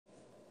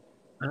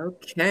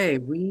Okay,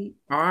 we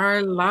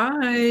are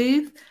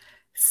live.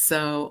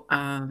 So,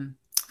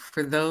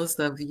 for those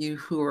of you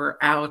who are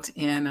out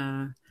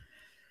in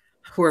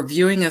who are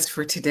viewing us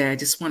for today, I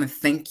just want to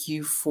thank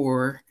you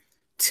for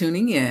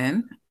tuning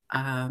in.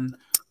 Um,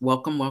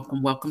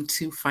 welcome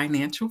to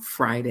Financial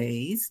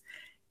Fridays.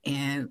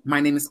 And my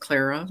name is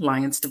Clara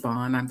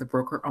Lyons-DeVaughn. I'm the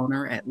broker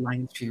owner at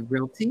Lyonsview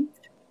Realty,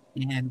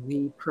 and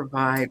we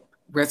provide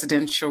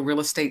residential real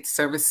estate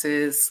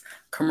services,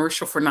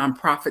 commercial for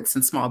nonprofits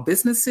and small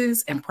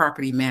businesses, and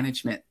property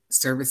management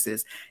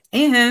services.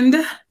 And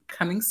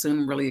coming soon,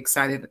 I'm really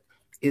excited,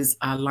 is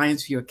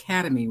Lyonsview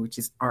Academy, which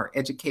is our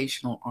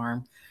educational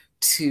arm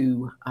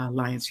to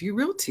Lyonsview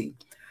Realty.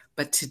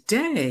 But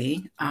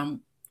today,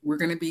 we're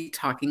going to be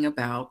talking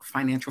about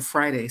Financial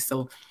Friday.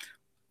 So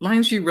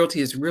Lyonsview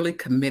Realty is really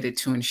committed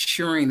to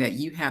ensuring that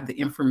you have the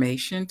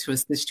information to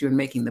assist you in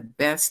making the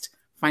best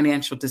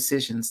financial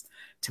decisions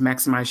to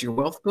maximize your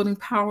wealth building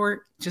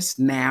power just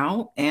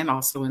now and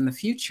also in the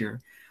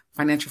future.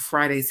 Financial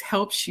Fridays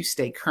helps you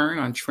stay current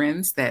on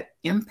trends that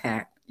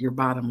impact your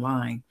bottom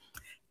line.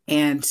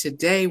 And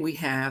today we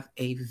have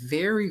a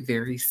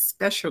very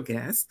special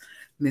guest,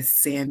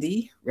 Miss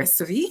Sandy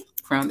Reasavy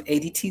from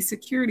ADT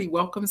Security.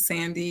 Welcome,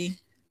 Sandy.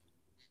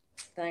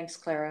 Thanks,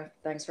 Clara.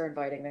 Thanks for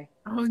inviting me.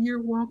 Oh,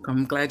 you're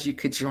welcome. Glad you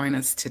could join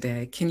us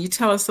today. Can you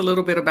tell us a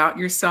little bit about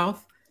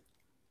yourself?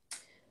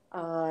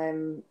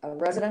 I'm a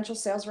residential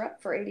sales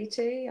rep for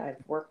ADT.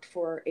 I've worked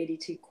for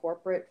ADT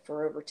Corporate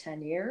for over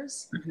 10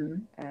 years,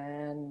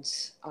 and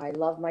I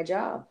love my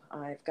job.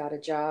 I've got a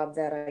job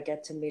that I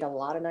get to meet a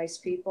lot of nice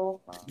people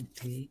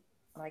Okay.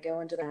 when I go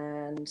into the,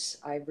 and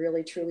I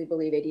really truly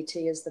believe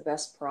ADT is the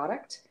best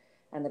product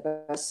and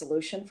the best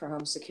solution for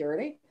home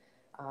security.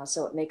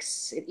 So it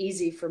makes it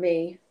easy for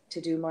me to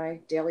do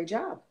my daily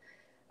job.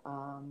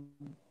 Um,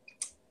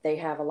 they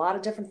have a lot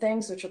of different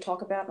things, which we'll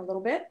talk about in a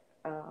little bit.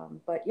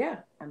 But yeah,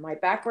 and my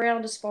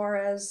background as far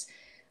as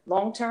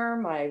long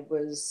term, I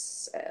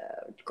was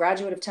a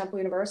graduate of Temple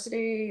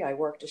University. I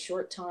worked a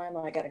short time.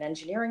 I got an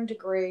engineering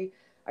degree.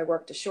 I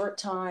worked a short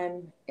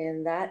time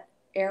in that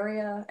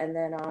area, and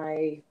then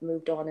I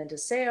moved on into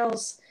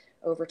sales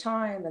over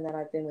time. And then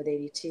I've been with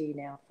ADT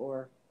now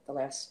for the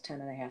last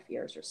 10 and a half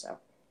years or so.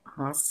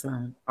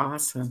 Awesome.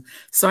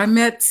 So I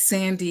met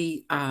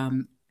Sandy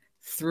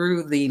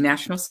through the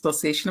National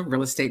Association of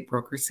Real Estate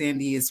Brokers.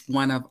 Sandy is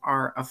one of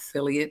our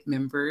affiliate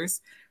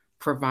members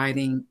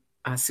providing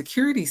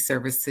security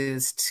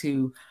services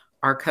to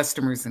our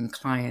customers and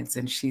clients.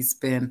 And she's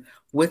been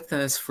with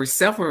us for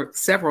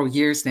several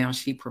years now.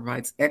 She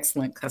provides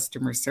excellent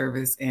customer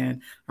service, and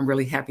I'm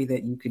really happy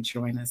that you could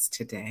join us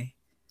today.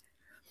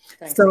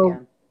 Thanks So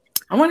again.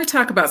 I want to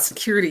talk about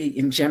security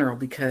in general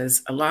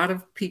because a lot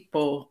of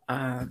people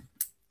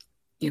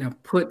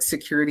put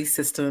security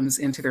systems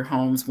into their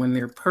homes when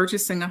they're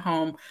purchasing a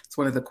home. It's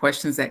one of the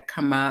questions that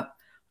come up.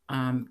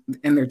 And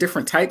there are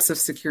different types of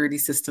security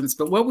systems,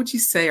 but what would you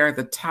say are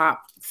the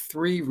top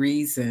three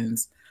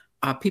reasons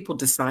people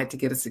decide to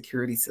get a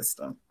security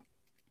system?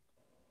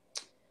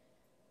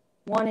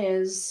 One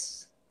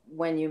is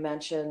when you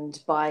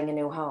mentioned buying a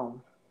new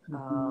home.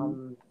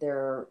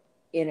 They're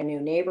in a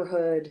new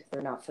neighborhood,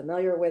 they're not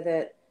familiar with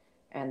it,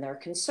 and they're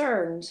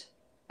concerned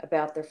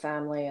about their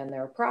family and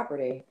their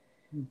property.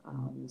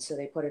 So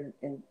they put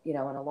an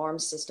alarm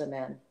system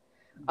in.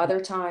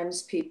 Other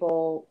times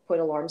people put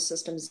alarm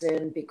systems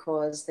in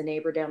because the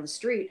neighbor down the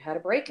street had a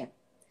break-in.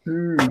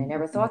 And they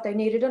never thought they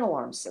needed an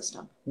alarm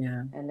system.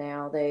 Yeah. And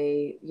now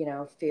they,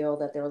 feel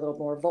that they're a little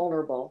more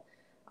vulnerable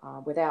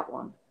without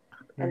one.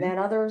 Okay. And then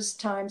others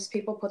times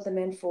people put them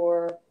in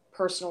for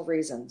personal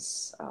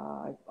reasons.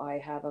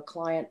 I have a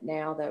client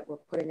now that we're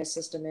putting a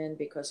system in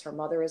because her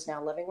mother is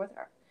now living with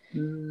her.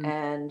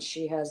 And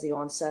she has the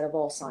onset of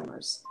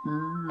Alzheimer's.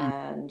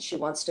 And she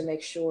wants to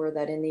make sure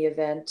that in the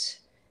event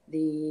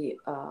there's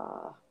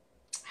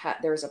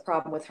a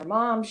problem with her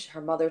mom, her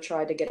mother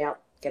tried to get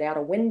out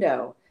a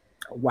window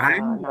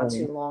not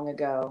too long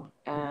ago.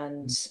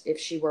 And if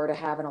she were to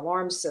have an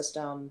alarm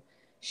system,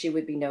 she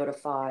would be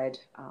notified,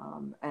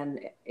 and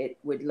it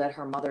would let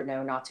her mother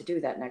know not to do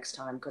that next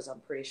time, because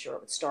I'm pretty sure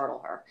it would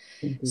startle her.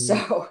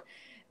 So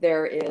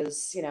there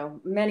is,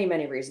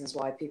 many reasons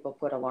why people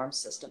put alarm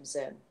systems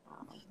in.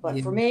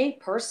 But for me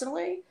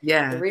personally,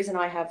 the reason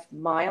I have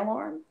my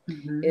alarm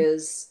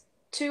is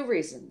two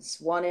reasons.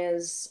 One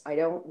is I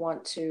don't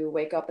want to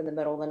wake up in the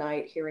middle of the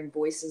night hearing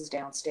voices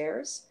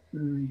downstairs.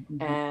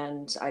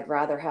 And I'd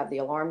rather have the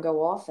alarm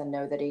go off and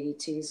know that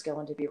ADT is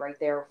going to be right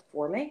there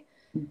for me,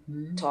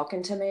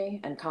 talking to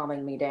me and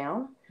calming me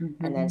down,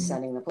 and then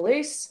sending the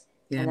police.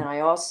 And then I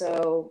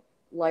also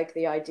like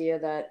the idea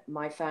that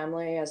my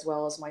family, as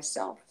well as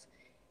myself,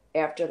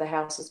 after the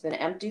house has been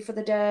empty for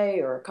the day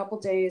or a couple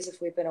days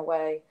if we've been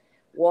away,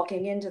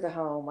 walking into the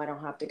home, I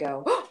don't have to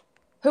go, oh,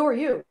 who are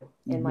you,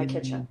 in my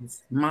kitchen?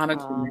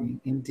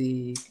 Monitoring,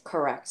 indeed.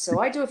 Correct.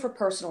 So I do it for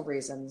personal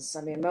reasons.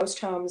 I mean,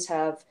 most homes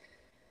have,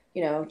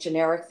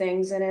 generic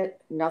things in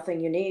it,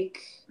 nothing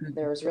unique.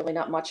 There's really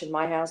not much in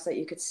my house that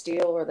you could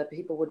steal or that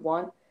people would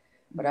want,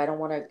 but I don't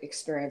want to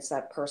experience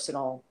that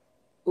personal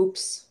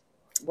oops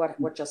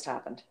what just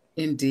happened.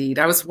 Indeed.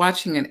 I was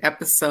watching an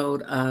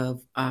episode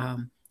of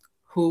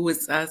Who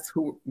Is Us,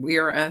 Who We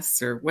Are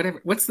Us, or whatever.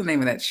 What's the name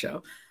of that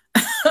show?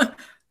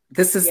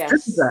 This is us. Yes,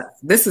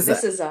 This is us.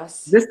 this is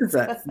us. This is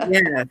us.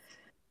 Yes.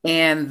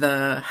 And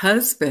the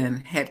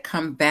husband had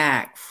come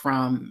back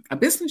from a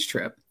business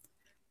trip,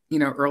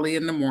 early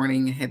in the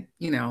morning, had,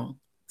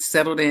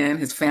 settled in.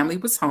 His family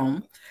was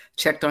home,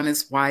 checked on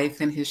his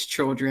wife and his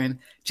children,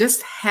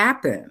 just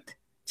happened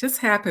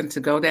to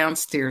go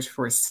downstairs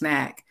for a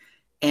snack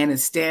and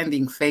is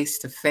standing face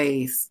to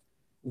face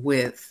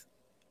with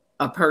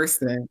a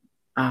person,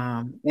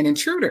 an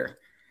intruder.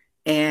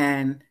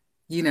 And,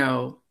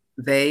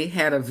 they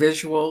had a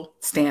visual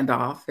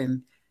standoff.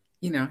 And,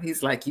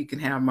 he's like, you can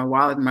have my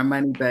wallet and my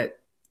money, but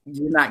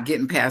you're not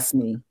getting past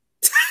me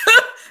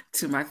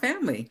to my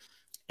family.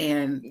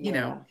 And,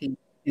 Yeah.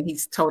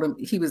 he's told him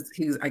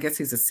I guess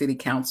he's a city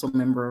council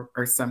member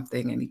or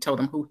something. And he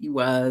told him who he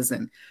was.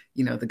 And,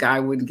 the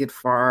guy wouldn't get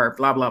far,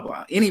 blah, blah,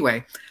 blah.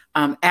 Anyway,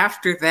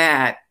 after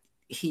that,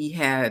 he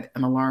had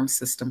an alarm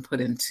system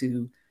put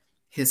into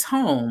his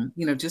home,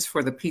 just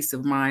for the peace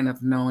of mind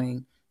of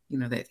knowing,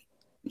 that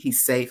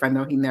he's safe. I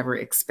know he never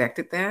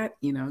expected that.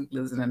 He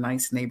lives in a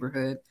nice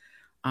neighborhood,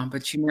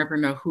 but you never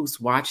know who's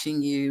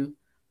watching you,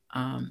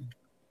 and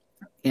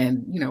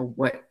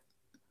what.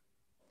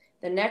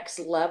 The next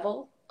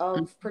level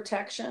of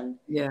protection.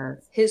 Yeah.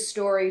 His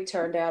story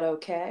turned out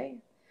okay,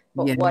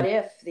 but Yeah. what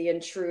if the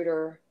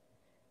intruder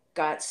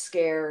got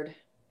scared,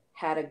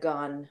 had a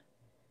gun,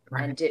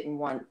 Right. and didn't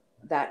want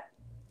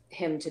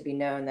him to be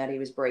known that he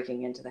was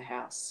breaking into the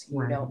house?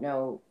 You Right. don't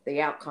know.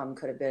 The outcome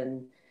could have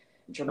been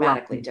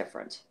dramatically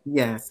different.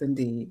 Yes,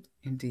 indeed.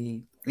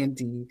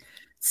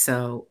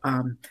 So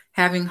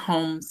having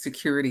home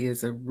security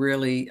is a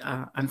really,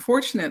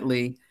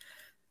 unfortunately,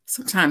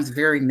 sometimes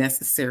very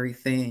necessary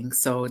thing.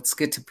 So it's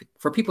good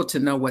for people to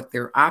know what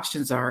their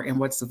options are and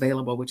what's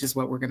available, which is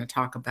what we're going to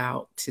talk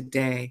about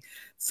today.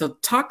 So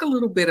talk a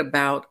little bit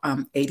about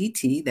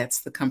ADT. That's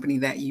the company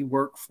that you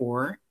work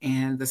for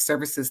and the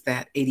services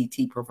that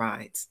ADT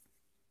provides.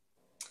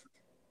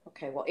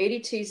 Okay, well,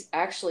 ADT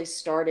actually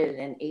started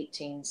in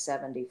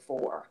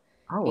 1874.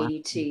 Oh, wow.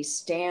 ADT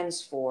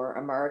stands for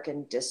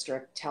American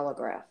District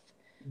Telegraph.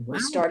 Wow. We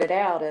started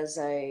out as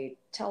a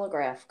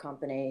telegraph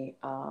company,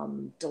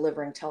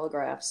 delivering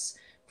telegraphs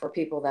for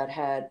people that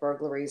had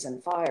burglaries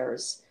and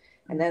fires.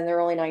 And then in the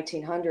early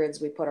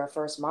 1900s, we put our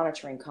first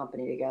monitoring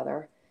company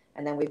together,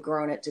 and then we've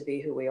grown it to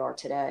be who we are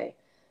today.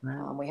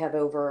 Wow. We have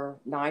over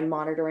 9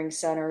 monitoring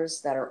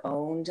centers that are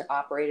owned,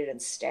 operated,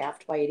 and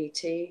staffed by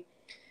ADT.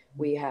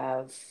 We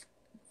have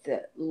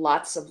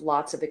lots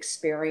of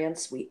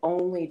experience. We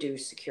only do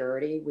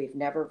security. We've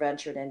never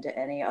ventured into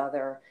any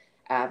other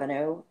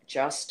avenue,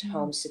 just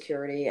home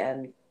security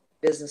and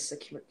business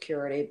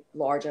security,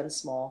 large and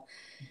small.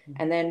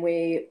 And then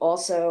we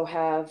also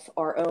have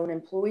our own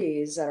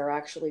employees that are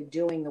actually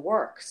doing the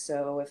work.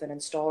 So if an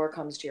installer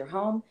comes to your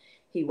home,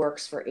 he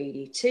works for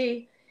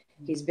ADT.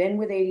 He's been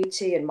with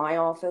ADT in my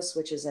office,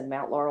 which is in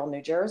Mount Laurel,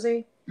 New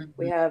Jersey.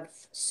 We have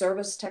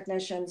service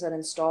technicians and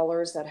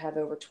installers that have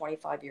over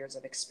 25 years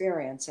of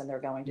experience, and they're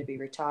going to be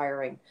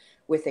retiring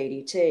with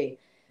ADT.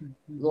 A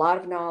lot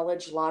of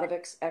knowledge, a lot of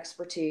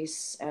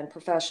expertise and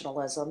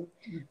professionalism.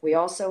 We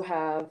also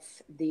have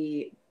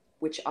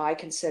which I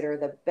consider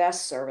the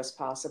best service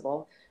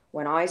possible.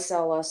 When I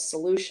sell a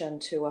solution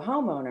to a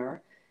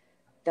homeowner,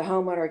 the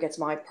homeowner gets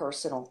my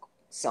personal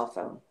cell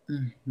phone.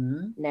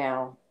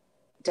 Now,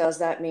 does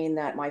that mean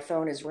that my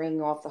phone is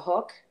ringing off the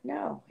hook?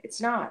 No, it's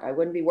not. I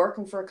wouldn't be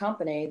working for a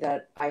company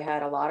that I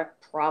had a lot of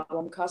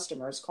problem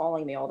customers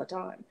calling me all the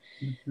time.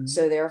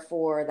 So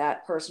therefore,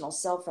 that personal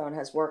cell phone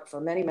has worked for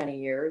many, many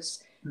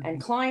years.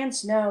 And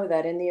clients know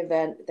that in the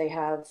event they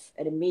have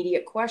an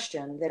immediate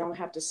question, they don't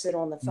have to sit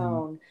on the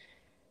phone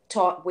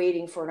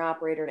waiting for an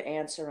operator to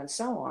answer and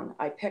so on.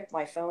 I pick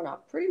my phone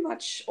up pretty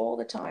much all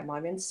the time.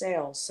 I'm in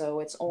sales, so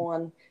it's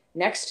on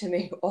next to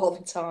me all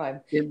the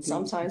time.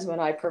 Sometimes when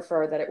I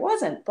prefer that it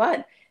wasn't,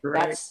 but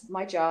that's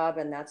my job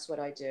and that's what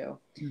I do.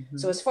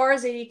 So as far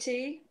as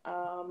ADT,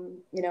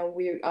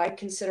 I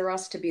consider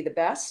us to be the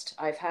best.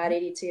 I've had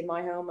ADT in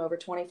my home over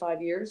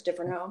 25 years,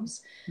 different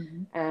homes,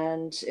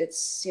 and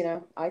it's,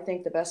 I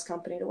think the best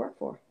company to work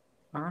for.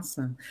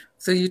 Awesome.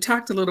 So you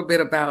talked a little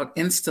bit about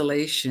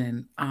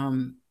installation.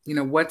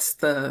 What's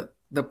the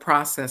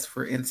process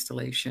for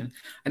installation?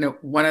 I know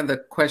one of the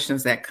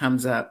questions that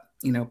comes up,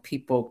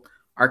 people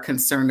are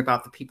concerned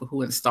about the people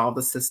who install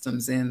the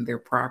systems in their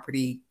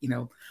property,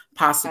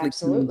 possibly.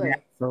 Absolutely.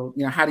 So,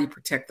 how do you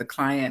protect the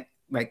client?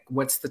 Like,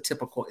 what's the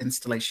typical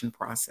installation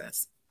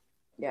process?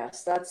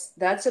 Yes,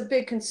 that's a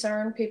big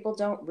concern. People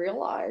don't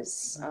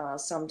realize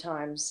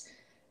sometimes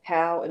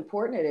how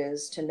important it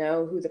is to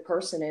know who the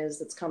person is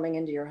that's coming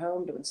into your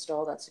home to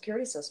install that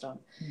security system.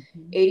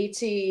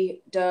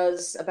 ADT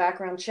does a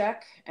background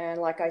check.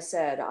 And like I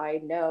said, I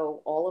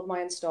know all of my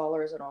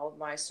installers and all of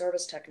my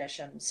service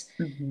technicians,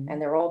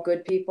 and they're all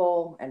good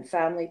people and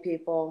family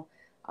people,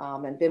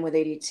 and been with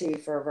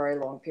ADT for a very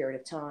long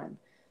period of time.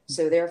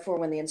 So therefore,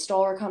 when the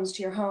installer comes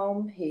to your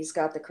home, he's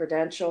got the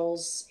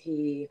credentials.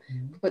 He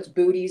puts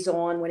booties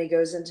on when he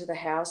goes into the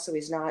house, so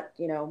he's not,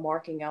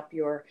 marking up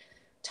your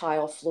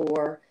tile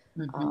floor.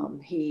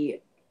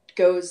 He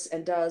goes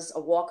and does a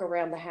walk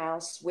around the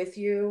house with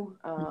you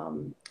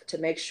to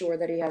make sure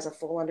that he has a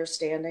full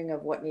understanding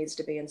of what needs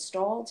to be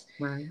installed.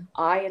 Right.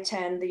 I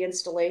attend the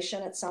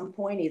installation at some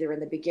point, either in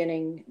the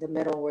beginning, the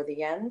middle, or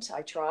the end.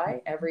 I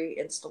try every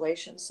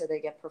installation so they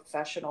get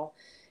professional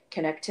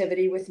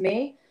connectivity with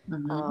me,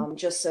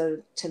 just so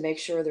to make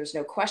sure there's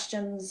no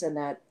questions and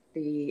that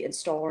the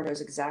installer knows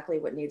exactly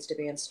what needs to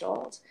be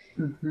installed.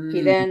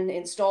 He then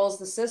installs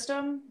the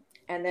system,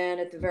 and then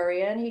at the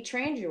very end, he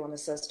trains you on the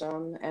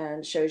system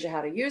and shows you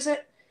how to use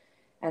it.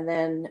 And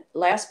then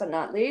last but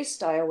not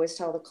least, I always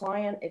tell the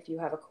client, if you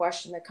have a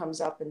question that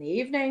comes up in the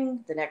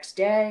evening, the next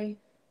day,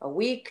 a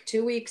week,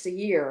 2 weeks, a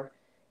year,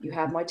 you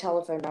have my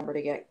telephone number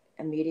to get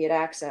immediate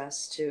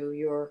access to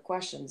your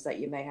questions that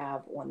you may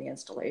have on the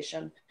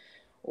installation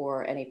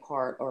or any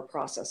part or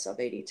process of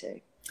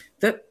ADT.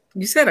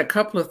 You said a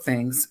couple of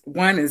things.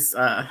 One is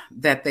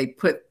that they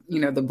put,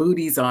 the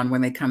booties on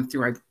when they come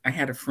through. I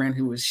had a friend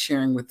who was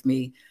sharing with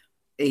me,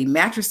 a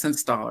mattress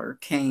installer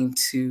came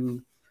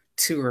to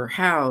her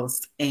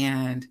house,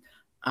 and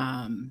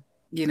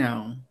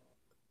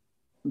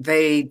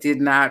they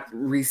did not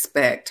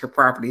respect her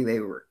property. They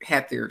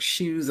had their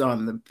shoes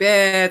on the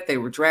bed. They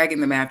were dragging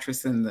the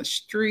mattress in the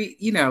street.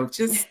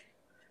 Just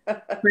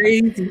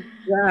crazy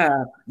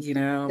stuff.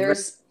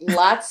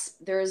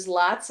 There's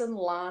lots and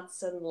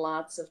lots and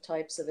lots of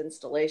types of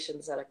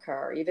installations that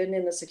occur, even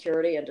in the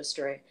security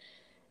industry.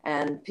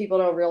 And people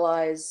don't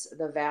realize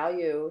the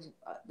value,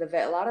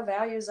 a lot of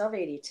values of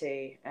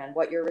ADT and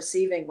what you're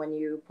receiving when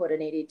you put an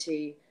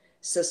ADT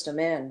system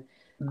in.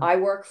 I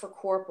work for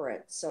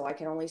corporate, so I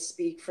can only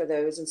speak for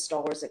those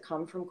installers that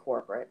come from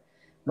corporate,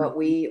 but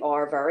we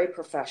are very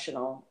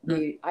professional.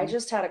 I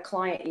just had a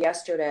client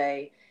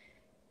yesterday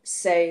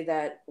say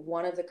that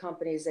one of the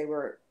companies they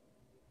were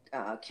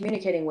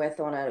communicating with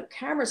on a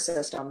camera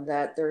system,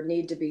 that there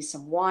need to be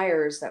some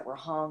wires that were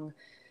hung,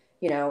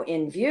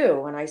 in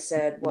view. And I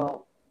said,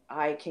 well,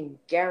 I can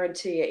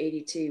guarantee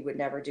ADT would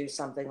never do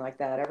something like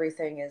that.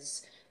 Everything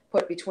is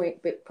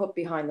put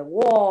behind the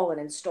wall and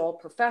installed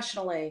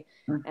professionally,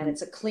 and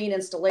it's a clean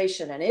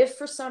installation. And if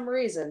for some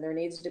reason there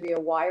needs to be a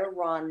wire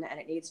run and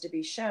it needs to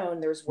be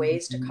shown, there's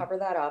ways to cover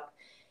that up,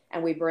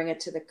 and we bring it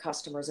to the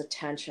customer's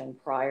attention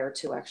prior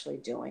to actually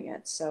doing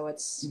it. So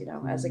it's,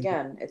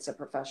 it's a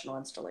professional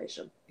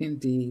installation.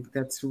 Indeed.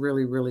 That's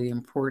really, really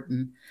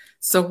important.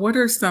 So what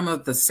are some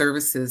of the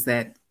services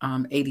that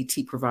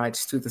ADT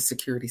provides through the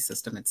security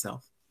system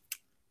itself?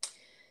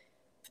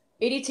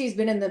 ADT's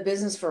been in the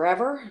business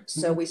forever.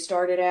 So we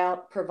started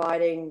out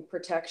providing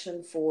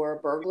protection for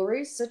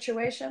burglary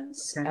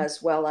situations,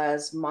 as well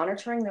as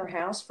monitoring their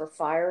house for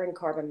fire and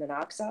carbon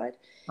monoxide.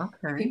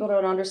 People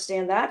don't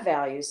understand that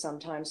value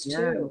sometimes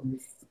too.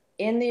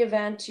 In the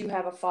event you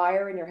have a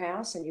fire in your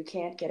house and you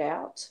can't get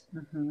out,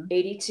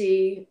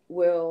 ADT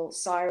will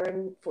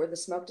siren for the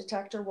smoke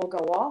detector will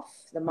go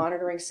off. The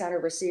monitoring center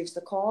receives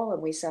the call,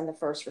 and we send the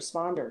first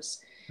responders.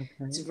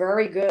 It's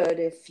very good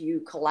if you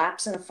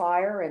collapse in a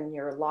fire and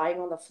you're lying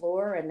on the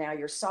floor, and now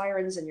your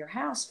sirens in your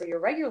house for your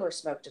regular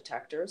smoke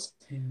detectors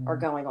are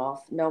going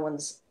off. No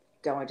one's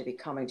going to be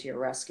coming to your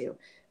rescue.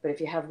 But if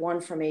you have one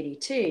from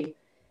ADT,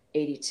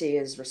 ADT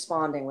is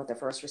responding with the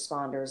first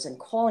responders and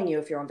calling you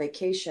if you're on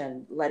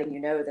vacation, letting you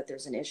know that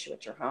there's an issue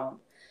at your home.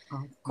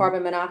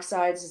 Carbon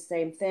monoxide is the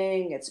same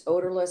thing. It's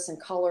odorless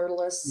and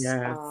colorless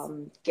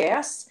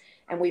gas.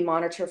 And we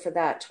monitor for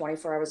that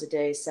 24 hours a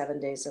day, 7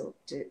 days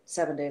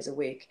a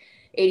week.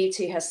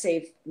 ADT has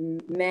saved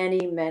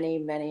many, many,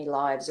 many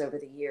lives over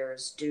the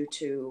years due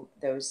to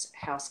those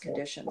house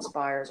conditions,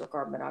 fires or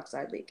carbon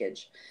monoxide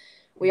leakage.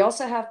 We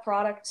also have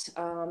product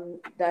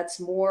that's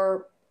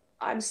more,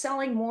 I'm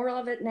selling more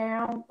of it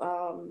now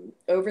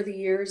over the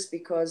years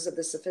because of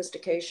the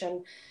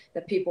sophistication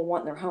that people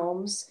want in their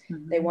homes.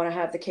 They want to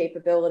have the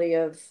capability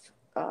of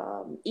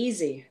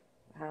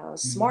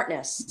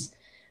smartness.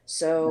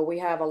 So we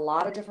have a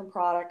lot of different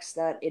products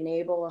that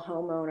enable a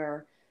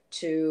homeowner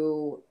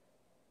to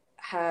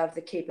have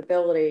the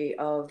capability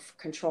of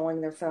controlling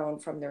their phone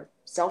from their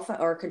cell phone,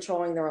 or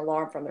controlling their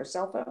alarm from their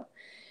cell phone,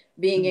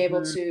 being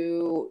able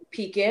to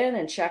peek in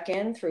and check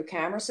in through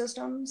camera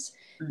systems,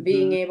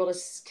 being able to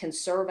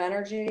conserve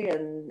energy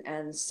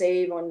and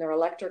save on their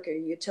electric or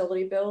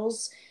utility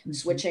bills,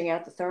 switching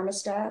out the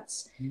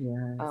thermostats.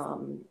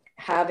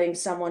 Having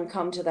someone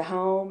come to the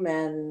home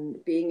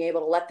and being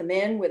able to let them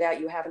in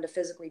without you having to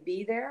physically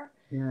be there.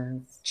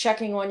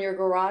 Checking on your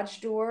garage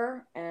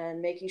door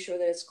and making sure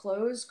that it's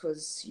closed,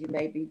 because you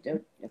may be a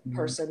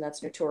person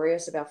that's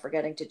notorious about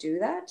forgetting to do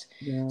that.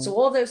 So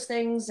all those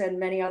things and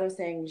many other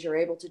things you're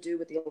able to do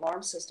with the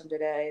alarm system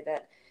today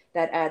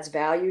that adds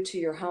value to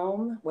your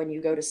home when you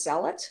go to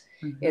sell it.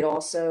 It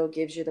also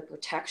gives you the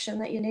protection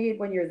that you need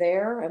when you're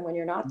there and when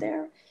you're not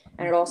there.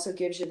 And it also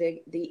gives you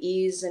the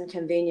ease and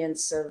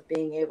convenience of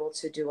being able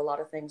to do a lot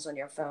of things on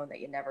your phone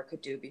that you never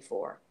could do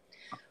before.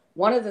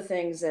 one of the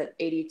things that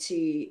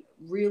ADT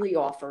really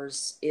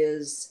offers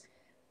is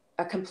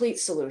a complete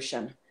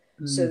solution.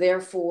 So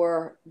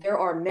therefore, there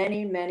are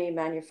many, many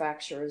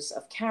manufacturers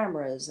of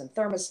cameras and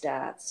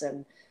thermostats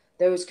and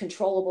those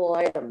controllable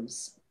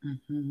items.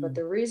 But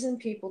the reason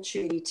people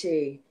choose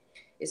ADT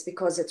is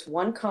because it's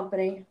one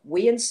company.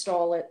 We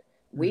install it,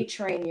 we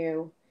train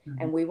you,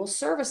 and we will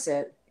service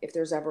it if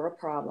there's ever a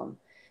problem.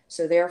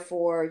 So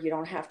therefore, you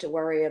don't have to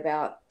worry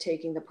about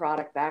taking the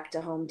product back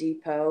to Home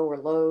Depot or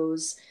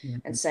Lowe's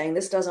and saying,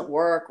 this doesn't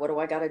work, what do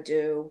I got to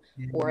do?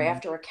 Or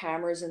after a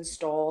camera is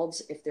installed,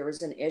 if there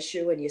is an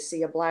issue and you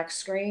see a black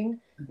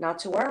screen, not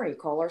to worry,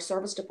 call our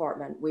service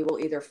department. We will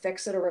either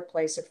fix it or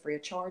replace it free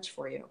of charge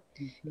for you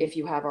if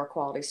you have our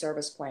quality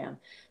service plan.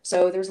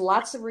 So there's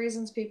lots of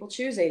reasons people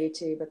choose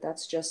ADT, but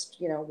that's just,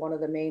 one of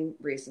the main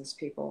reasons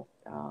people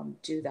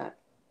do that.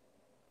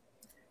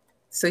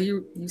 So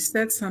you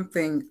said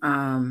something,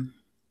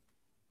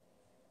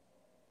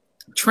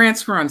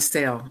 transfer on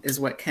sale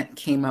is what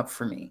came up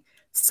for me.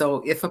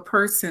 So if a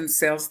person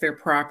sells their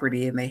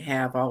property and they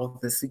have all of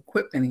this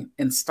equipment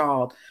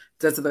installed,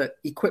 does the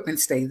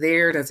equipment stay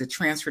there? Does it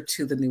transfer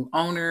to the new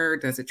owner?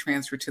 Does it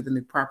transfer to the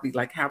new property?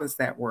 Like, how does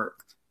that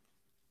work?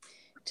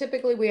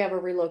 Typically, we have a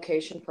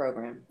relocation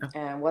program.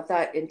 And what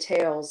that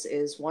entails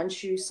is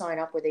once you sign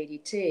up with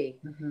ADT,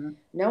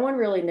 no one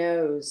really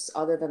knows,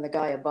 other than the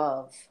guy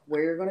above,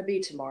 where you're going to be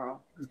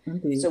tomorrow.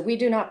 So we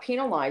do not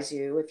penalize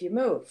you if you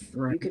move.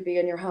 You could be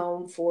in your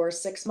home for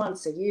 6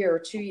 months, a year, or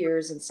 2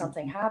 years, and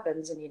something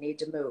happens and you need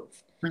to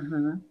move.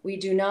 We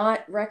do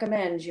not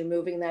recommend you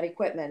moving that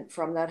equipment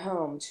from that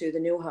home to the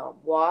new home.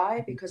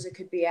 Why? Because it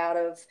could be out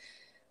of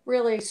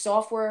really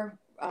software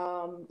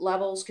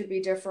levels could be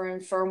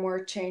different,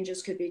 firmware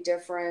changes could be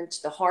different,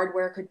 the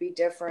hardware could be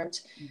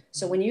different.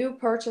 So when you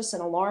purchase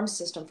an alarm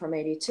system from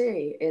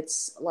ADT,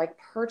 it's like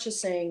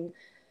purchasing,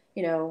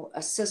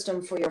 a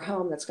system for your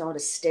home that's going to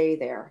stay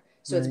there.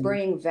 So it's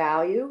bringing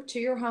value to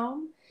your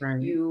home.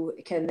 You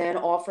can then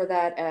offer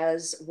that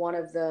as one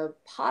of the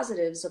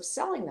positives of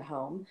selling the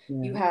home.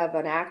 You have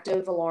an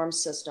active alarm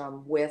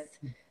system with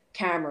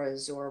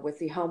cameras or with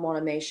the home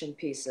automation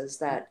pieces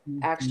that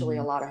actually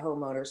a lot of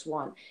homeowners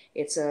want.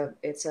 It's a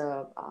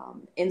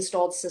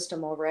installed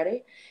system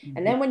already.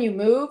 And then when you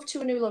move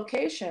to a new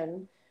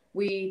location,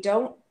 we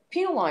don't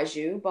penalize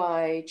you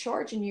by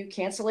charging you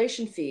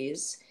cancellation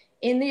fees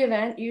in the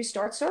event you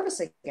start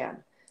service again.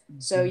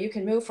 So you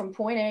can move from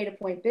point A to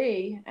point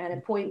B, and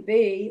in point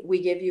B,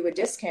 we give you a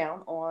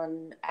discount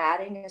on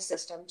adding a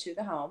system to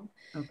the home.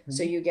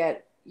 So you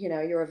get,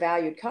 you're a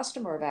valued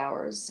customer of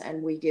ours,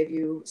 and we give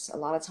you a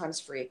lot of times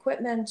free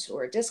equipment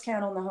or a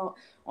discount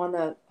on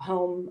the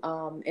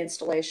home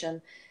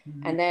installation.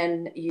 And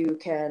then you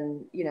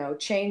can,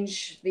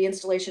 change the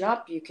installation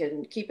up. You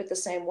can keep it the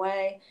same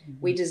way.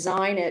 We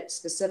design it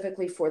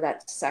specifically for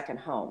that second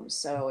home.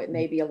 So it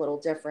may be a little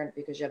different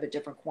because you have a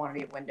different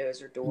quantity of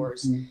windows or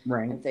doors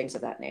and things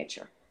of that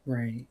nature.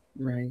 Right.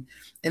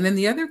 And then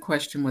the other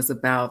question was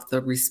about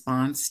the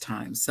response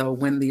time. So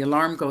when the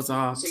alarm goes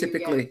off, so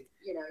typically,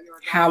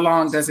 how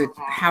long does it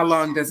how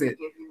long does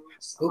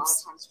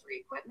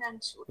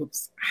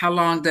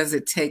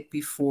it take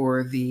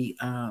before the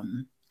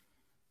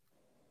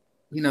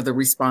the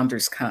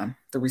responders come?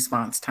 The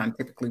response time,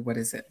 typically, what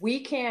is it? We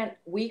can't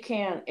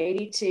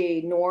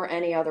ADT nor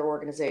any other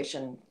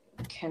organization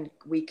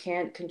we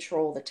can't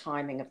control the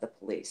timing of the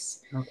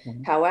police.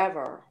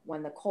 However,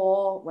 when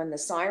the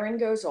siren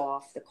goes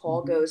off, the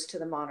call goes to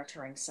the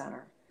monitoring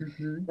center.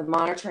 The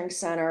monitoring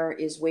center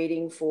is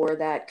waiting for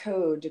that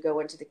code to go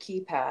into the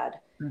keypad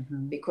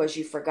because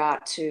you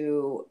forgot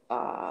to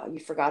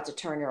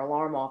turn your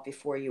alarm off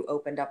before you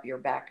opened up your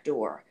back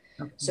door.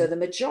 So the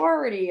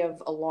majority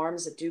of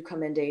alarms that do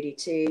come into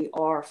ADT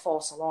are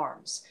false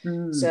alarms.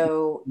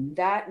 So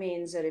that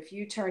means that if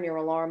you turn your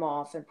alarm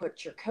off and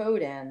put your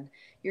code in,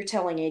 you're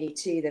telling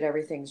ADT that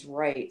everything's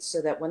right,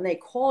 so that when they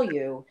call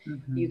you,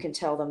 you can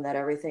tell them that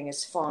everything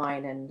is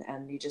fine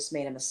and you just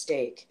made a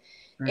mistake.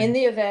 In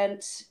the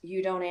event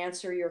you don't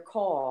answer your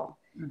call,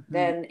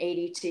 then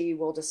ADT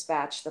will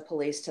dispatch the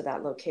police to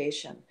that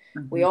location.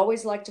 We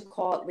always like to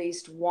call at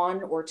least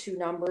 1 or 2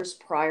 numbers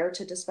prior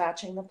to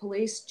dispatching the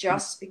police,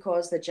 just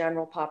because the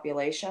general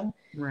population,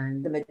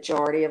 the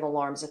majority of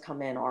alarms that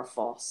come in are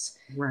false.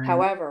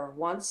 However,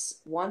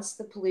 once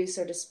the police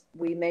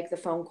we make the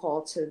phone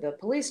call to the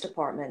police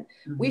department,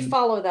 we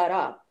follow that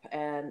up.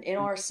 And in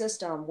our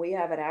system, we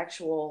have an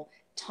actual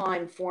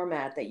time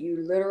format that you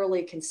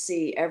literally can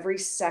see every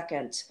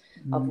second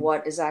of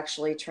what is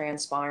actually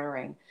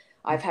transpiring.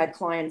 I've had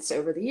clients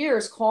over the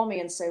years call me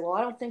and say, well,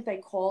 I don't think they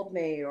called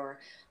me, or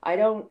I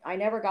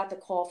never got the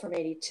call from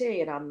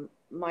ADT. And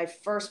when I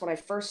first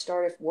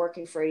started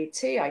working for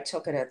ADT, I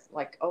took it as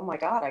like, oh my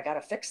God, I got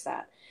to fix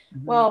that.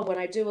 Well, when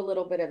I do a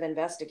little bit of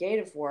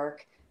investigative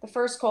work, the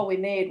first call we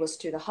made was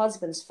to the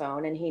husband's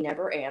phone, and he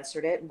never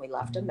answered it, and we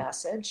left a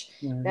message.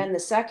 Then the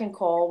second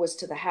call was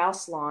to the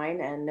house line,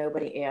 and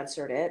nobody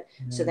answered it.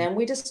 So then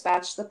we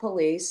dispatched the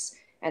police,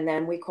 And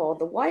then we called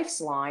the wife's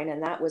line,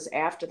 and that was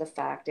after the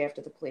fact,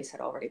 after the police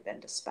had already been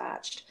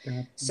dispatched.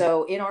 Gotcha.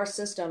 So in our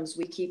systems,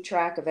 we keep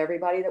track of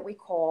everybody that we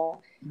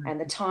call and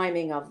the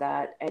timing of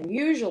that. And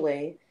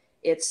usually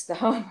it's the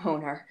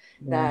homeowner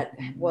that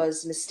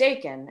was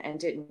mistaken and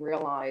didn't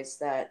realize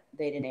that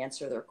they didn't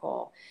answer their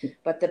call.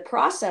 But the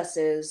process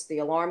is the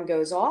alarm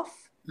goes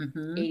off,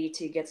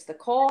 ADT gets the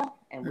call,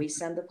 and we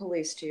send the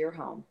police to your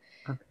home.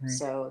 Okay.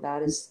 So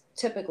that is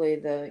typically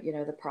the,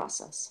 the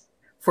process.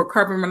 For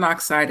carbon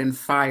monoxide and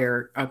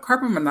fire,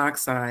 carbon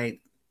monoxide,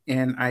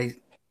 and I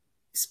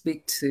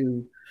speak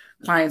to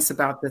clients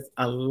about this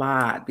a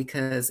lot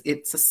because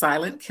it's a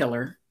silent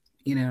killer.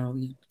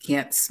 You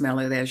can't smell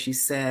it, as you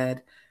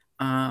said.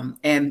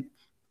 And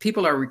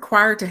people are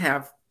required to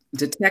have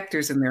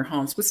detectors in their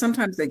homes, but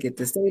sometimes they get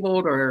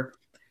disabled or,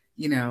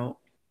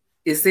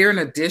 is there an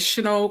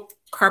additional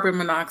carbon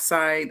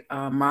monoxide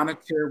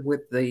monitor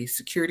with the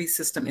security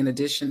system in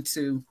addition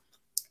to,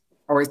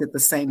 or is it the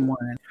same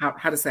one?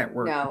 How does that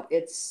work? No,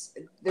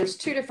 there's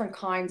two different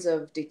kinds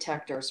of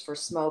detectors for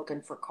smoke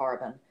and for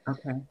carbon.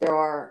 Okay. There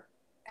are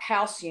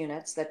house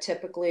units that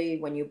typically,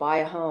 when you buy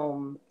a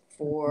home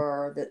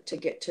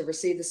to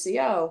receive the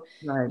CO,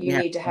 you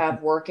need to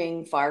have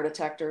working fire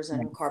detectors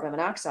and carbon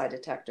monoxide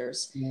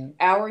detectors.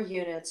 Our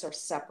units are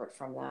separate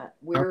from that.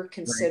 We're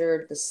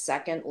considered the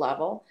second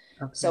level.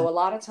 So a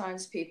lot of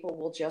times people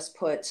will just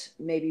put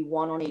maybe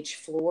one on each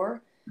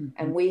floor.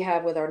 And we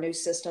have, with our new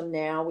system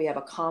now, we have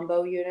a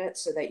combo unit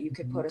so that you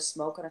could put a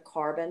smoke and a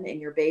carbon in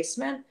your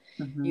basement.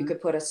 You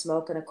could put a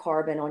smoke and a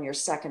carbon on your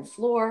second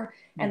floor,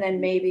 and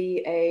then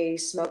maybe a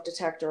smoke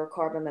detector or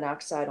carbon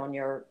monoxide on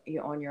your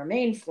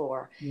main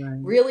floor.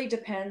 Really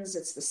depends.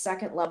 It's the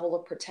second level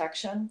of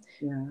protection.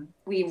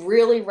 We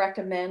really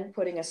recommend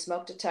putting a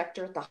smoke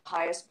detector at the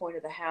highest point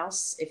of the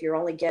house if you're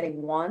only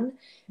getting one,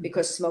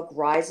 because smoke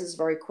rises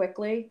very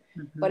quickly.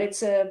 But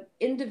it's an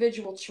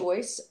individual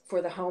choice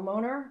for the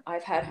homeowner.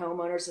 I've had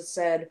homeowners that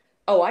said,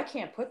 "Oh, I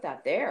can't put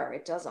that there.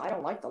 I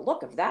don't like the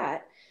look of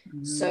that."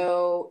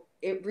 So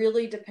it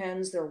really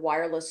depends. They're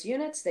wireless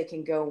units. They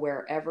can go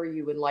wherever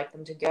you would like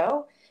them to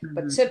go.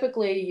 But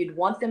typically you'd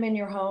want them in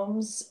your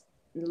homes.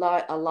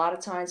 A lot of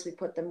times we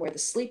put them where the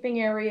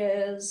sleeping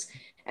area is.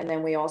 And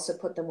then we also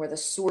put them where the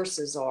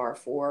sources are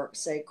for,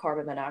 say,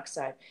 carbon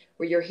monoxide,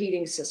 where your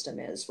heating system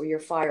is, where your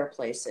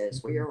fireplace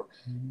is, where your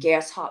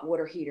gas hot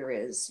water heater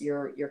is,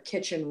 your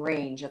kitchen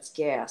range, that's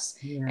gas.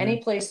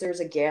 Any place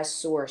there's a gas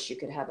source, you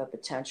could have a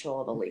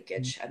potential of a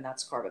leakage, and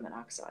that's carbon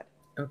monoxide.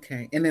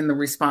 Okay. And then the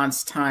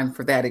response time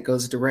for that, it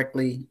goes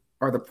directly,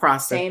 or the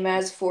process? Same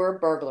as for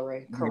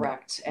burglary,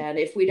 correct. And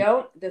if we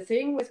don't, the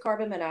thing with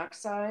carbon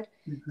monoxide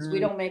is we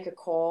don't make a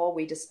call,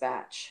 we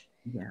dispatch.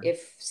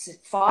 If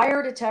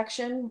fire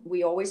detection,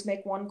 we always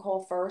make one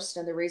call first.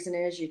 And the reason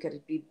is you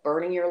could be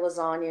burning your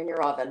lasagna in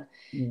your oven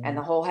and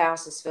the whole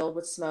house is filled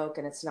with smoke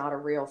and it's not a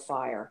real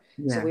fire.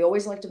 So we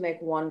always like to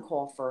make one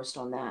call first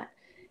on that.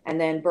 And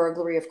then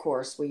burglary, of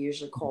course, we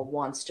usually call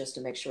once just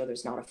to make sure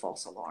there's not a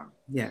false alarm.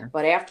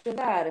 But after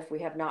that, if we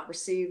have not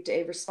received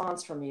a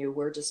response from you,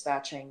 we're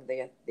dispatching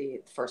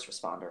the first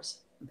responders.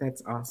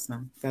 That's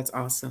awesome. That's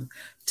awesome.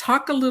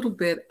 Talk a little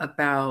bit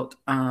about,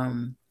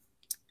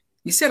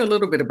 you said a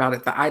little bit about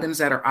it, the items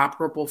that are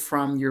operable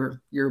from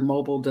your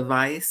mobile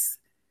device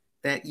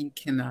that you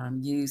can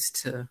use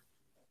to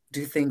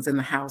do things in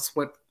the house.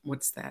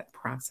 What's that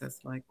process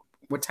like?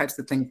 What types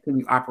of things can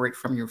you operate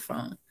from your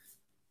phone?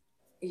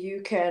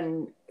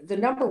 The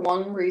number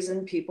one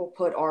reason people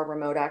put our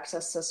remote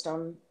access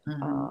system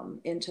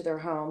into their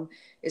home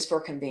is for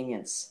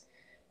convenience.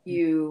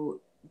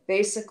 You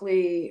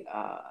basically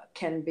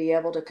can be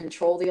able to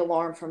control the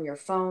alarm from your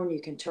phone. You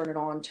can turn it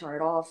on, turn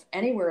it off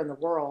anywhere in the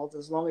world,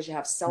 as long as you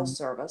have cell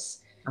service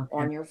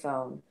on your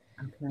phone.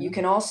 You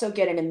can also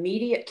get an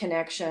immediate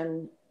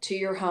connection to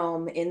your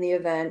home in the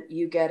event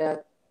you get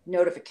a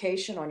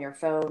notification on your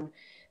phone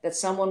that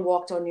someone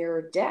walked on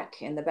your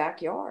deck in the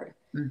backyard.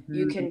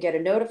 You can get a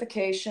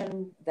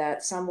notification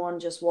that someone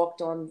just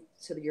walked on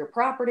to your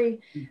property,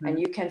 and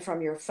you can,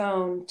 from your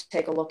phone,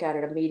 take a look at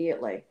it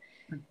immediately.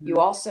 You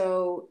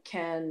also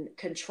can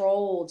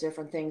control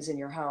different things in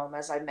your home.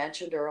 As I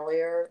mentioned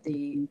earlier,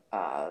 the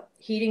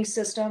heating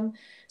system.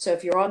 So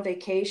if you're on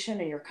vacation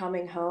and you're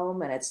coming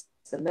home and it's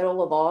the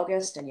middle of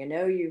August and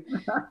you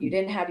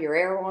didn't have your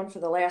air on for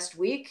the last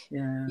week,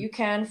 you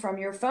can, from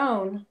your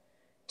phone,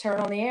 turn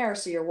on the air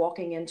so you're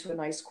walking into a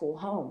nice cool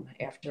home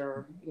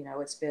after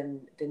it's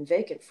been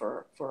vacant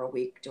for a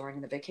week during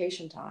the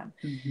vacation time.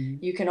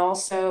 You can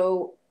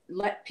also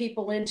let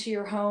people into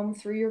your home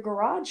through your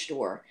garage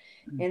door.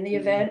 In the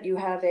event you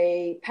have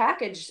a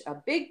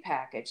big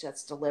package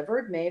that's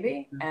delivered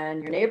maybe,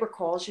 and your neighbor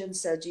calls you and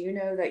said, "Do you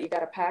know that you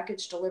got a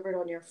package delivered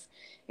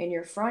in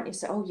your front?" You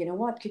say, "Oh, you know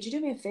what? Could you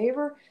do me a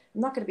favor?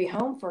 I'm not going to be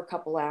home for a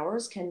couple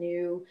hours. Can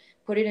you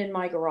put it in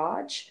my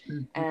garage?"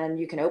 And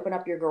you can open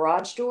up your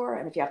garage door.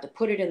 And if you have to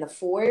put it in the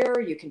foyer,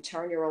 you can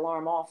turn your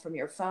alarm off from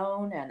your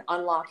phone and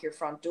unlock your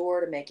front door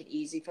to make it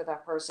easy for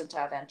that person to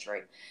have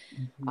entry.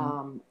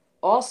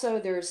 Also,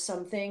 there's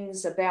some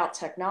things about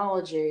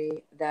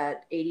technology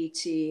that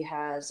ADT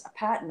has a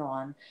patent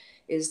on.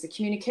 is the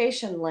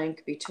communication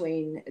link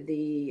between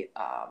the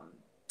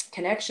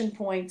connection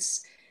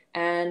points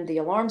and the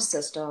alarm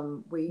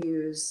system. We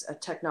use a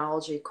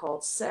technology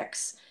called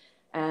SIX,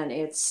 and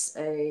it's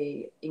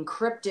a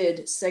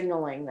encrypted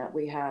signaling that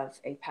we have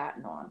a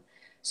patent on.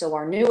 So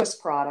our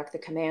newest product, the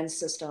command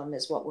system,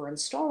 is what we're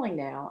installing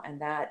now, and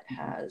that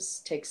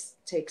takes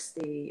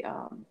the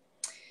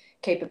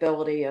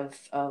capability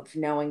of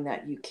knowing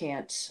that you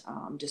can't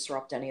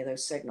disrupt any of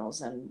those signals,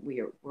 and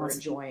we're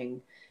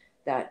enjoying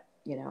that,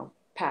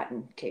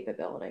 patent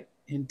capability.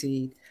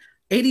 Indeed.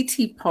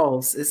 ADT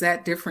Pulse, is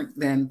that different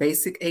than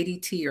basic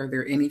ADT? Are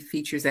there any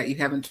features that you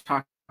haven't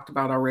talked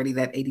about already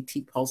that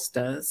ADT Pulse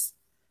does?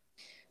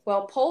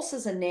 Well, Pulse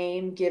is a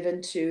name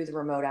given to the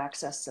remote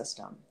access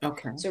system.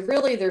 Okay. So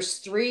really there's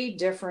three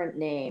different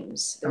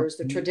names. There's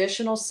the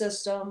traditional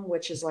system,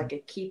 which is like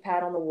a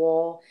keypad on the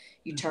wall.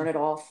 You turn it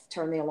off,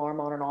 turn the alarm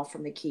on and off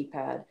from the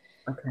keypad.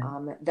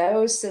 Okay.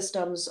 Those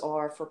systems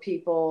are for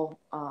people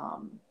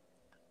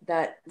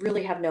that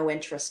really have no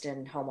interest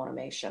in home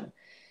automation.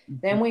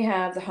 Then we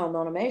have the home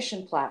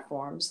automation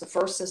platforms. The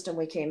first system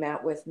we came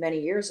out with many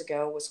years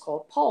ago was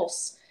called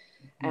Pulse.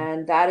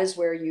 And that is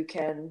where you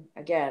can,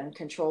 again,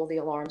 control the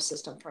alarm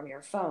system from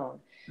your phone.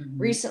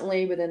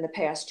 Recently, within the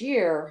past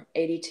year,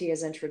 ADT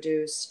has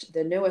introduced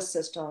the newest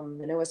system,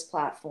 the newest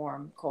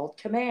platform called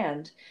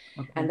Command.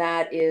 And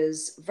that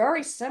is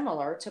very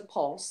similar to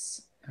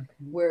Pulse,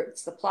 where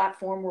it's the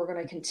platform we're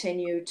going to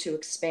continue to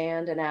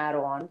expand and add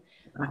on.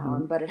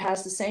 But it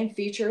has the same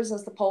features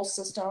as the Pulse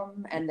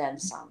system and then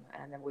some.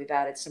 And then we've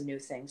added some new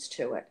things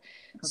to it.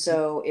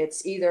 So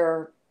it's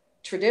either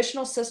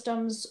traditional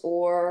systems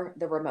or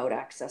the remote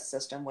access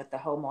system with the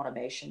home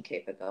automation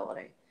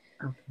capability.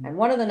 And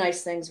one of the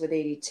nice things with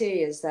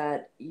ADT is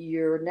that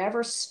you're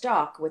never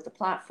stuck with the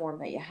platform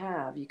that you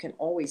have. You can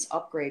always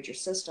upgrade your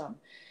system.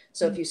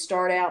 So if you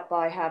start out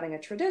by having a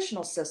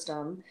traditional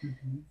system,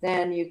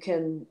 then you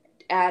can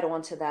add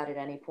on to that at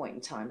any point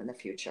in time in the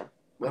future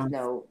with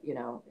no,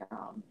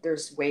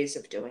 there's ways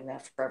of doing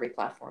that for every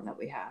platform that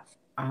we have.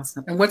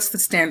 Awesome. And what's the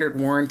standard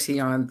warranty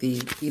on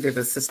either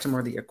the system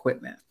or the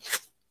equipment?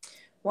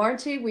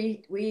 Warranty,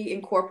 we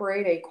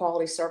incorporate a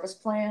quality service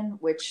plan,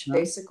 which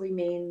basically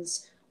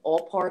means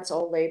all parts,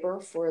 all labor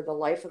for the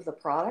life of the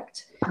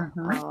product.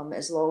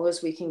 As long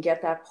as we can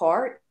get that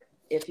part,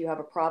 if you have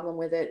a problem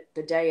with it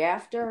the day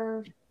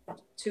after,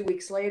 2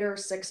 weeks later,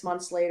 6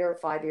 months later,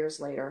 5 years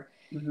later,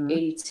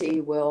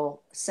 ADT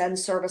will send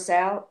service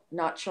out,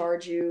 not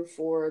charge you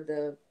for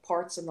the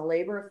parts and the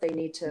labor if they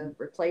need to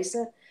replace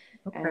it,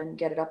 and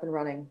get it up and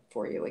running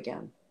for you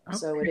again.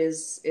 So it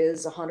is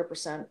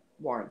 100%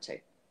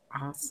 warranty.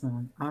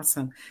 Awesome.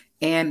 Awesome.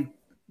 And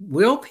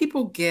will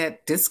people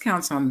get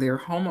discounts on their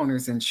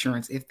homeowners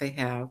insurance if they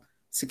have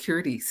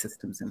security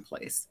systems in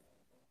place?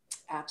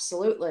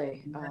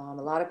 Absolutely. A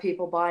lot of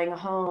people buying a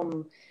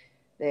home,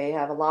 they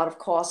have a lot of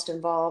cost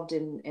involved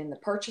in the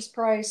purchase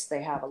price.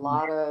 They have a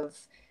lot of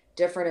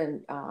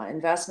different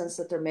investments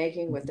that they're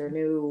making with their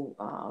new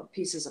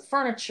pieces of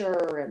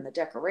furniture and the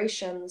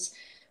decorations.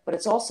 But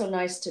it's also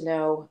nice to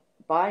know,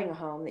 buying a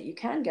home, that you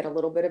can get a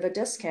little bit of a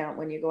discount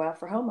when you go out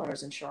for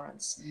homeowners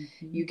insurance.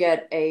 You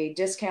get a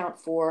discount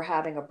for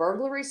having a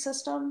burglary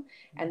system,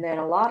 and then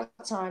a lot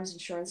of times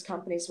insurance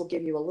companies will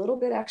give you a little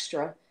bit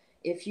extra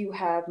if you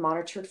have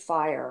monitored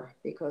fire,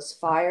 because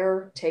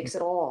fire takes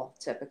it all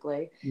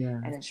typically.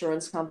 And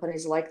insurance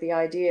companies like the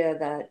idea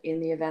that in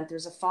the event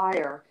there's a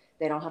fire,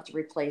 they don't have to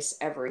replace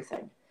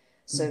everything.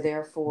 So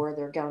therefore,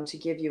 they're going to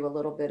give you a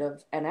little bit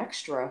of an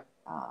extra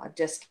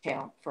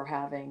discount for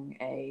having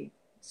a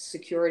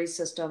security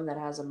system that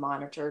has a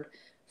monitored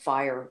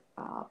fire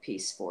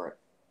piece for it.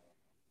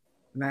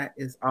 That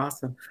is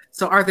awesome.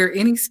 So are there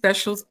any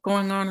specials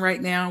going on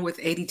right now with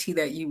ADT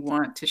that you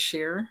want to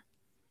share?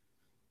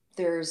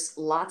 There's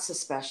lots of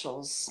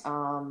specials.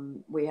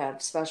 We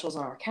have specials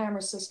on our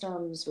camera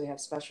systems. We have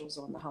specials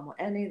on the home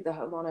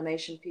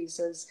automation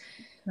pieces.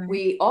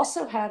 We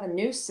also have a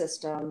new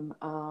system,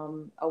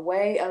 a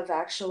way of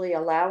actually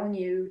allowing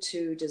you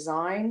to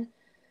design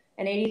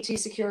an ADT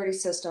security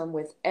system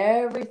with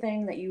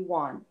everything that you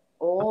want,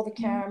 all the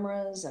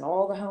cameras and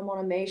all the home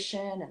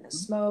automation and the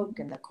smoke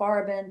and the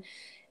carbon,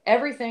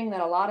 everything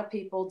that a lot of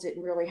people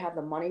didn't really have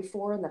the money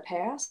for in the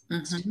past.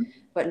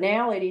 But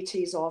now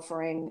ADT is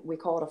offering, we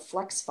call it a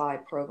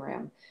FlexFi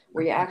program,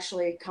 where you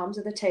actually come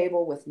to the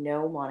table with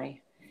no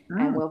money,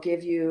 and we'll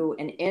give you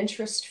an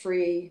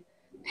interest-free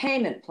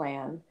payment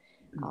plan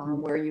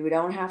where you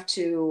don't have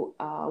to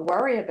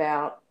worry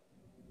about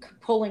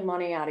pulling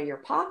money out of your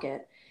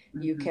pocket.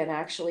 You can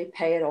actually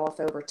pay it off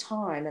over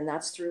time, and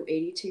that's through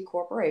ADT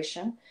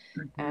Corporation.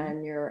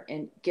 And you're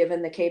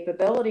given the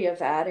capability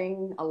of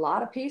adding a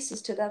lot of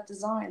pieces to that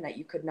design that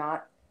you could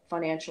not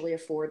financially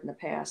afford in the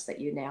past, that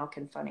you now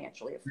can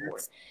financially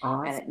afford.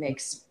 Awesome. And it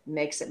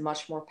makes it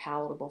much more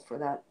palatable for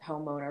that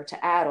homeowner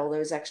to add all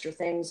those extra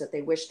things that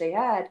they wish they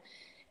had,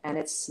 and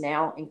it's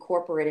now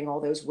incorporating all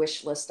those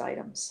wish list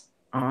items.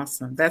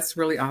 Awesome. That's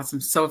really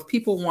awesome. So if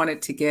people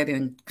wanted to get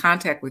in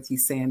contact with you,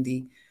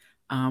 Sandy,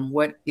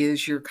 what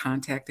is your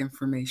contact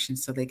information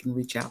so they can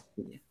reach out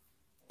to you?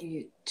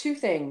 Two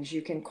things.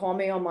 You can call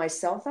me on my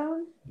cell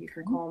phone. You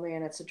can call me,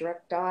 and it's a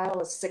direct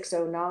dial. It's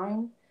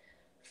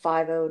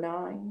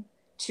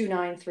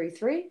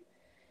 609-509-2933.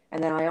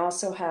 And then I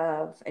also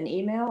have an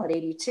email at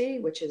ADT,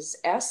 which is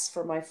S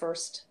for my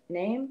first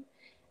name,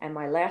 and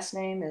my last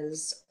name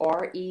is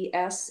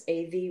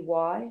Resavy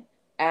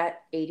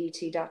at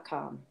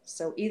ADT.com.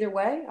 So either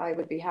way, I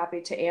would be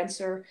happy to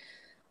answer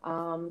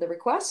the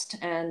request.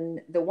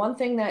 And the one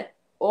thing that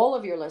all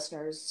of your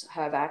listeners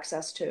have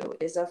access to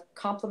is a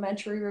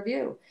complimentary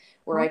review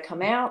where I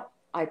come out,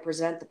 I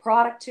present the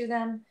product to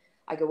them,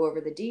 I go over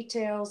the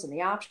details and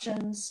the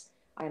options.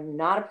 I'm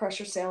not a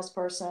pressure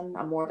salesperson.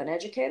 I'm more of an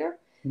educator.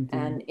 Mm-hmm.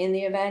 And in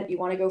the event you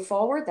want to go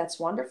forward, that's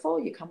wonderful.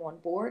 You come on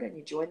board and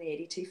you join the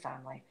ADT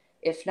family.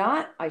 If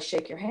not, I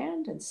shake your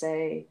hand and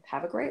say,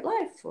 have a great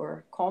life,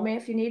 or call me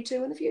if you need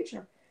to in the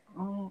future.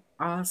 Oh,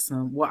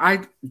 awesome. Well,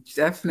 I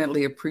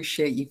definitely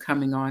appreciate you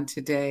coming on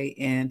today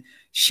and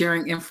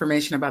sharing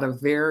information about a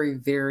very,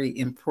 very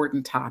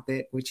important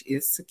topic, which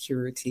is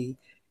security.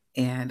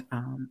 And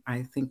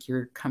I think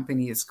your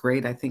company is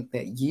great. I think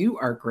that you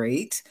are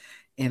great.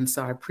 And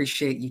so I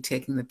appreciate you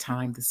taking the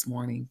time this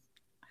morning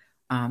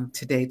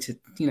today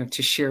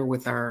to share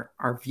with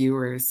our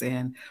viewers.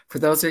 And for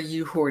those of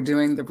you who are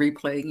doing the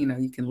replay,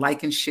 you can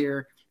like and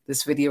share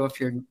this video if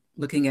you're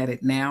looking at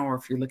it now, or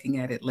if you're looking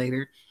at it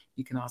later.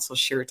 You can also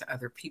share it to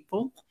other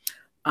people.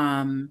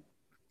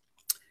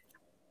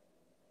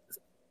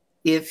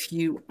 If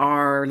you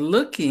are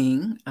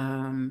looking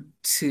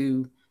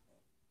to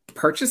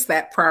purchase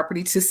that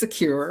property to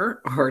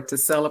secure, or to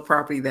sell a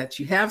property that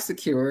you have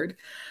secured,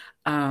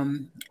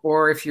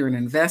 or if you're an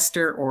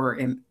investor or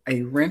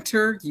a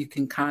renter, you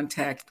can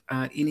contact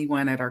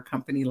anyone at our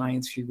company,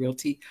 Lyonsview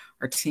Realty.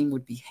 Our team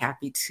would be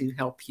happy to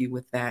help you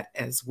with that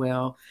as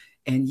well.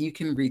 And you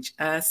can reach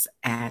us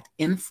at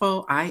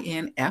info,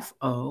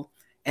 I-N-F-O,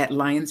 at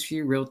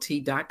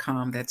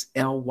lyonsviewrealty.com. That's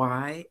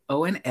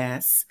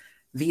L-Y-O-N-S,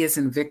 V as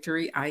in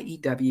Victory,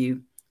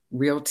 I-E-W,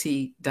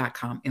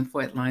 realty.com, info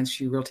at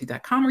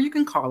lyonsviewrealty.com. Or you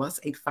can call us,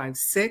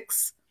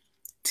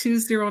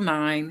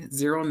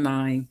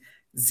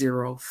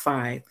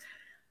 856-209-0905.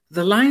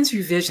 The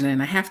Lyonsview vision,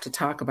 and I have to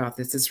talk about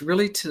this, is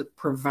really to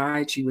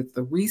provide you with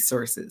the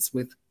resources,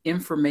 with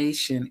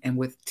information, and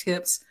with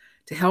tips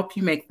to help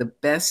you make the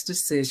best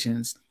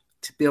decisions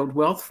to build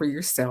wealth for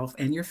yourself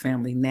and your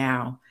family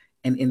now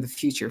and in the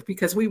future,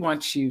 because we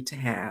want you to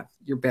have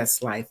your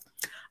best life.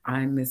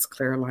 I'm Miss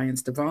Clara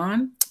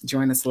Lyons-DeVaughn.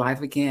 Join us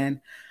live again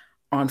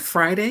on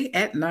Friday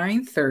at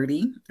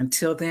 9:30.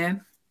 Until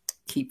then,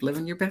 keep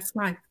living your best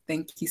life.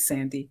 Thank you,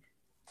 Sandy.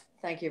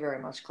 Thank you very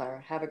much,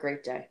 Clara. Have a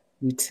great day.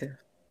 You too.